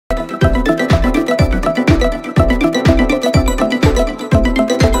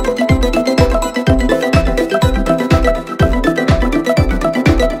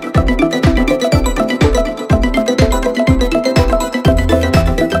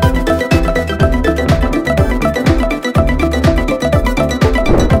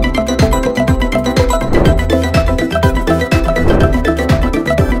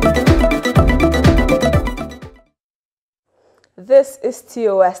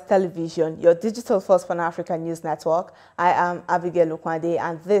TOS Television, your digital first Pan-African news network. I am Abigail Okwade,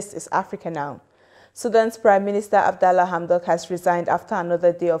 and this is Africa Now. Sudan's Prime Minister Abdalla Hamdok has resigned after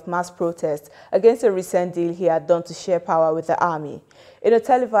another day of mass protests against a recent deal he had done to share power with the army. In a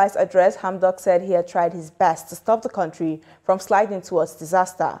televised address, Hamdok said he had tried his best to stop the country from sliding towards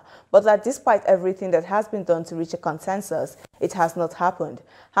disaster, but that despite everything that has been done to reach a consensus, it has not happened.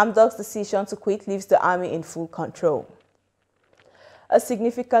 Hamdok's decision to quit leaves the army in full control. A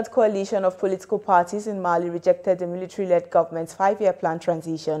significant coalition of political parties in Mali rejected the military-led government's 5-year plan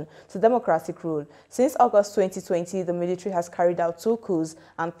transition to democratic rule. Since August 2020, the military has carried out 2 coups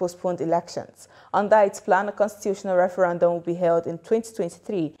and postponed elections. Under its plan, a constitutional referendum will be held in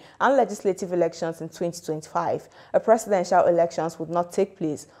 2023 and legislative elections in 2025. A presidential elections would not take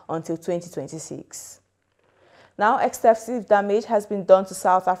place until 2026. Now, extensive damage has been done to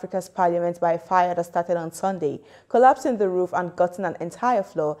South Africa's parliament by a fire that started on Sunday, collapsing the roof and gutting an entire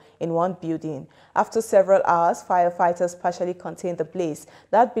floor in one building. After several hours, firefighters partially contained the blaze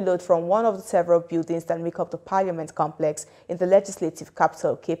that billowed from one of the several buildings that make up the parliament complex in the legislative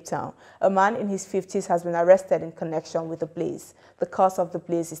capital, Cape Town. A man in his 50s has been arrested in connection with the blaze. The cause of the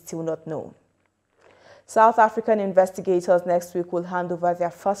blaze is still not known. South African investigators next week will hand over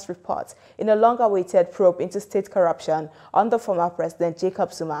their first report in a long-awaited probe into state corruption under former President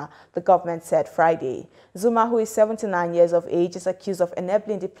Jacob Zuma, the government said Friday. Zuma, who is 79 years of age, is accused of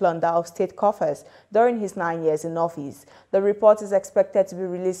enabling the plunder of state coffers during his 9 years in office. The report is expected to be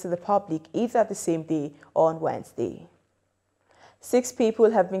released to the public either the same day or on Wednesday. 6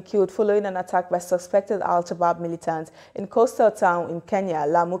 people have been killed following an attack by suspected Shabaab militants in coastal town in Kenya,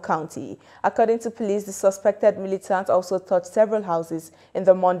 Lamu County. According to police, the suspected militants also touched several houses in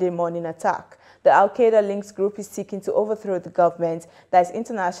the Monday morning attack. The Al-Qaeda-linked group is seeking to overthrow the government that is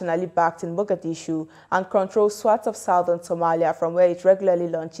internationally backed in Mogadishu and controls swaths of southern Somalia, from where it regularly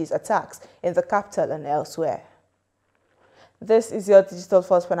launches attacks in the capital and elsewhere. This is your digital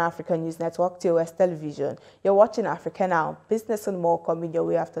first Pan-African news network, TOS Television. You're watching Africa Now. Business and more coming your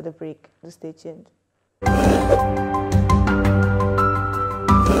way after the break. Do stay tuned.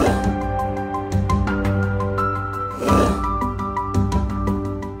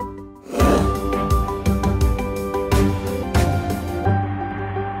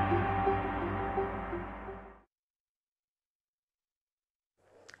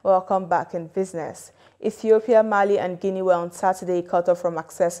 Welcome back in business. Ethiopia, Mali, and Guinea were on Saturday cut off from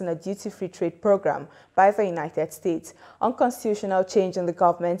accessing a duty-free trade program by the United States. Unconstitutional change in the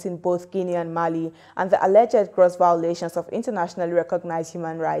government in both Guinea and Mali and the alleged gross violations of internationally recognized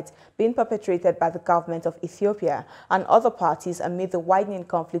human rights being perpetrated by the government of Ethiopia and other parties amid the widening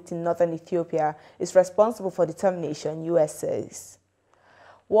conflict in northern Ethiopia is responsible for the termination, U.S. says.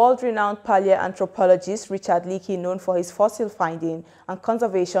 World-renowned paleoanthropologist Richard Leakey, known for his fossil finding and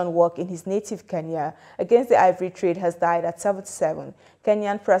conservation work in his native Kenya against the ivory trade, has died at 77,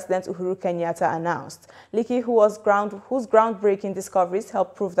 Kenyan President Uhuru Kenyatta announced. Leakey, whose groundbreaking discoveries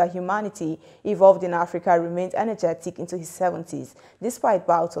helped prove that humanity evolved in Africa, remained energetic into his 70s, despite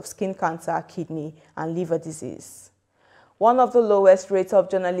bouts of skin cancer, kidney, and liver disease. One of the lowest rates of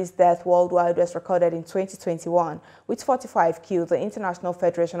journalist death worldwide was recorded in 2021, with 45 killed, the International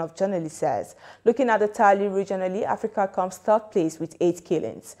Federation of Journalists says. Looking at the tally regionally, Africa comes 3rd place with 8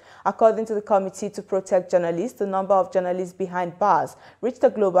 killings. According to the Committee to Protect Journalists, the number of journalists behind bars reached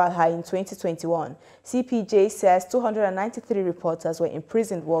a global high in 2021. CPJ says 293 reporters were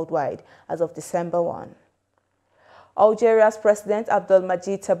imprisoned worldwide as of December 1. Algeria's President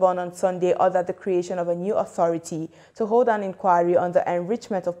Abdelmadjid Tebboune on Sunday ordered the creation of a new authority to hold an inquiry on the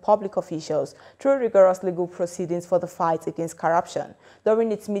enrichment of public officials through rigorous legal proceedings for the fight against corruption.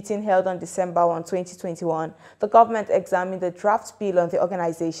 During its meeting held on December 1, 2021, the government examined the draft bill on the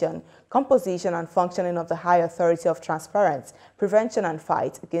organization, composition and functioning of the High Authority of Transparency, Prevention and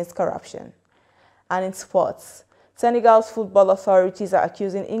Fight Against Corruption. And in sports, Senegal's football authorities are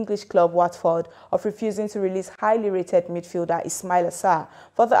accusing English club Watford of refusing to release highly rated midfielder Ismaila Sarr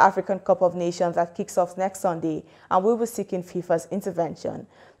for the African Cup of Nations that kicks off next Sunday and will be seeking FIFA's intervention.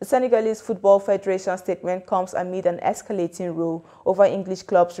 The Senegalese Football Federation statement comes amid an escalating row over English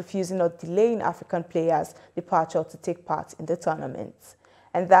clubs refusing or delaying African players' departure to take part in the tournament.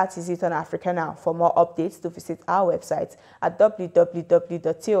 And that is it on Africa Now. For more updates, do visit our website at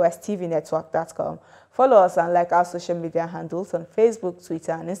www.tostvnetwork.com. Follow us and like our social media handles on Facebook,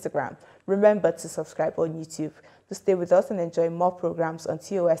 Twitter, and Instagram. Remember to subscribe on YouTube to stay with us and enjoy more programs on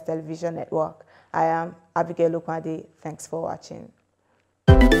TOS Television Network. I am Abigail Okwade. Thanks for watching.